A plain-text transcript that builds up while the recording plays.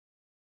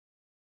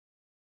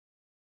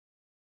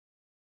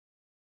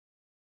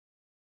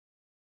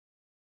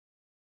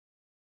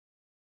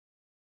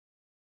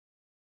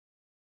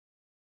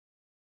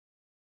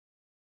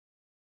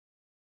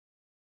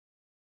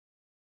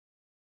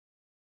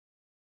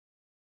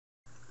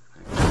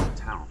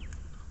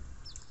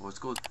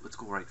let's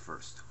go right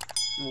first.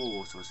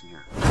 Whoa, so what's in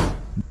here?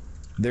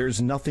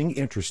 There's nothing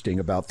interesting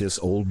about this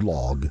old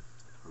log.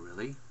 Oh,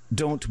 really?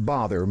 Don't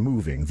bother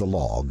moving the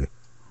log.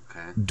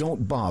 Okay.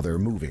 Don't bother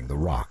moving the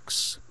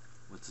rocks.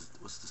 What's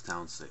this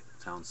town say?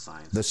 Town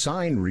sign. The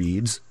sign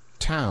reads,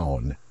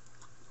 Town.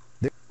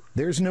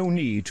 There's no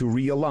need to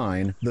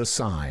realign the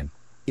sign.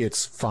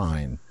 It's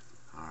fine.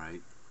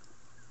 Alright.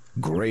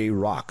 Gray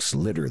rocks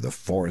litter the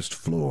forest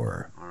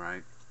floor.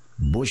 Alright.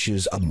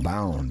 Bushes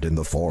abound in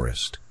the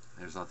forest.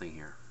 There's nothing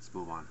here. Let's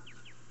move on.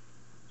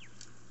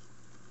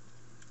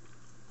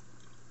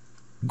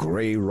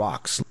 Gray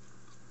rocks.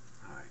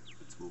 Alright,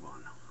 let's move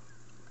on.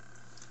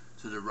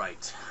 To the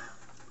right.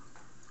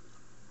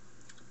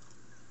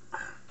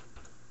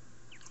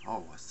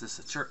 Oh, what's this?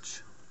 A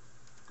church?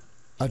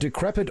 A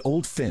decrepit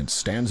old fence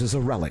stands as a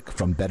relic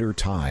from better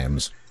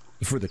times,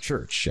 for the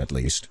church at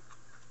least.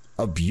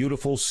 A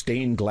beautiful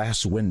stained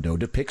glass window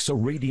depicts a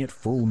radiant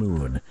full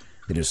moon.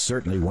 It is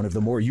certainly one of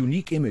the more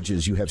unique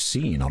images you have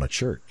seen on a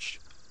church.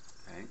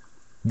 Okay.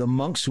 The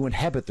monks who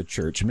inhabit the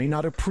church may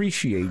not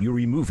appreciate you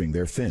removing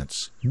their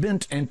fence,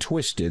 bent and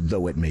twisted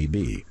though it may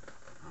be.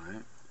 All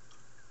right.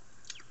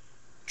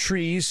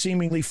 Trees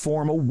seemingly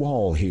form a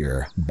wall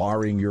here,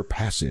 barring your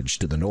passage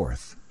to the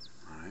north.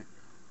 All right.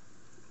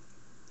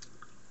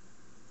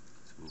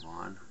 Let's move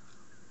on.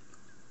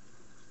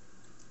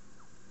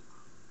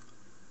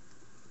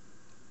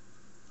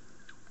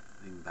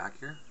 Anything back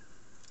here?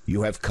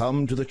 You have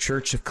come to the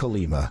Church of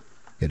Kalima.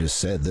 It is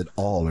said that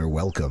all are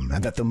welcome,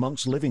 and that the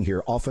monks living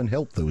here often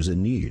help those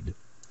in need.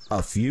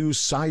 A few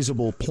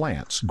sizable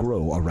plants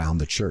grow around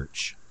the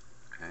church.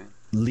 Okay.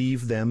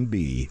 Leave them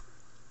be.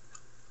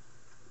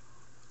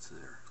 What's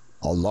there?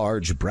 A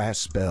large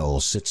brass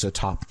bell sits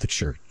atop the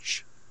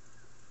church.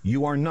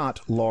 You are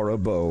not Laura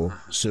Bow,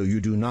 so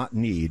you do not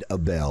need a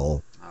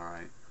bell. All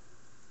right.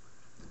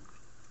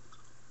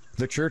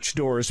 The church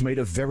door is made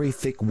of very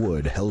thick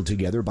wood held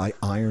together by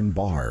iron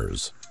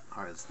bars.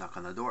 All right, let's knock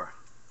on the door.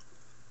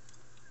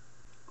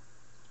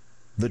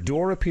 The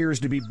door appears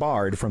to be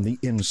barred from the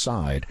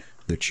inside.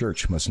 The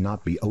church must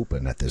not be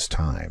open at this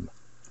time.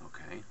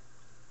 Okay.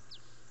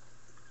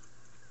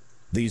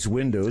 These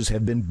windows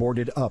have been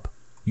boarded up.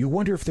 You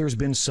wonder if there's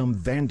been some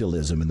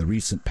vandalism in the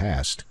recent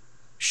past.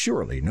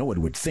 Surely no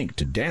one would think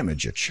to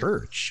damage a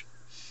church.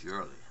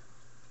 Surely.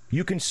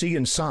 You can see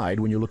inside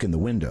when you look in the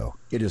window.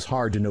 It is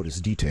hard to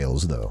notice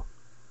details, though.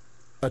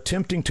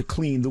 Attempting to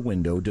clean the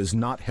window does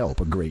not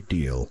help a great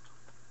deal.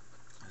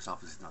 There's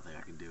obviously nothing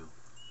I can do.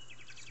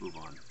 Let's move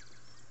on.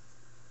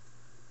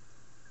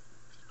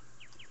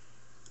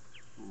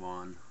 Move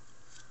on.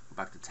 Go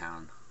back to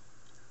town.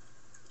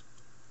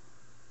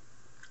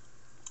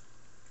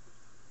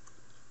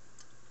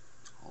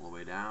 All the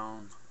way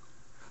down.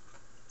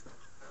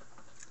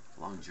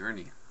 Long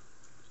journey.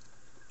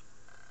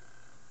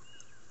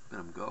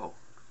 Let him go.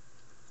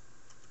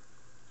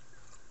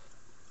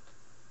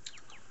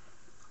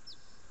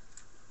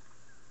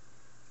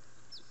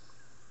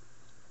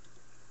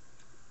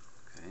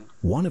 Okay.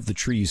 One of the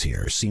trees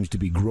here seems to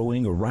be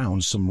growing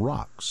around some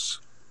rocks.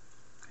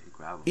 Okay,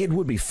 grab him. It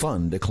would be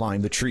fun to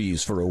climb the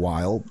trees for a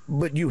while,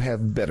 but you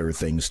have better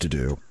things to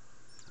do.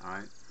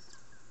 Alright.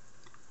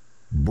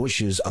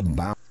 Bushes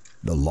abound.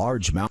 The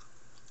large mountain.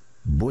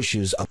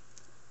 Bushes up.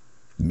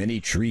 Many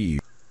trees.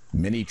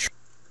 Many trees.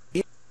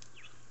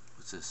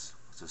 What's this?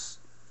 What's this?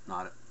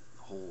 Not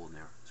a hole in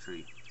there.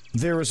 Tree.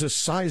 There is a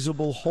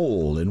sizable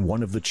hole in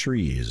one of the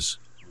trees.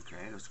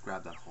 Okay, let's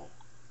grab that hole.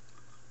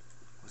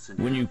 What's in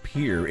When here? you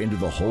peer into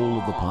the hole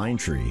of the pine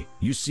tree,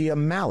 you see a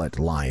mallet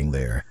lying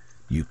there.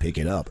 You pick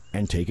it up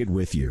and take it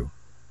with you.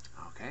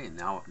 Okay,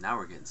 now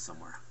we're getting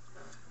somewhere.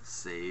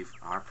 Save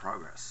our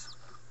progress.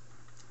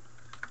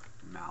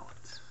 Mallet.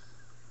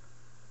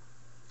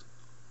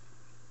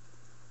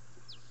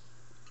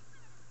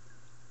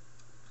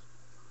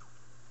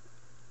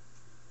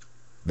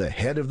 The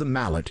head of the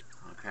mallet.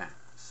 Okay,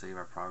 save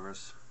our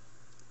progress.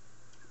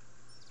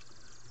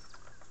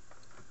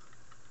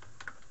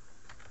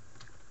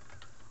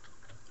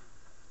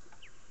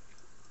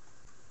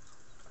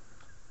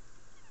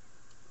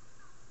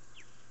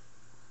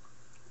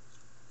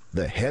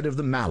 The head of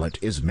the mallet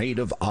is made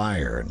of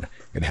iron.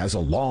 It has a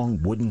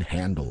long wooden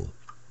handle.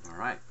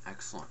 Alright,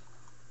 excellent.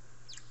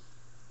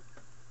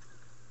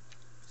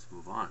 Let's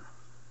move on.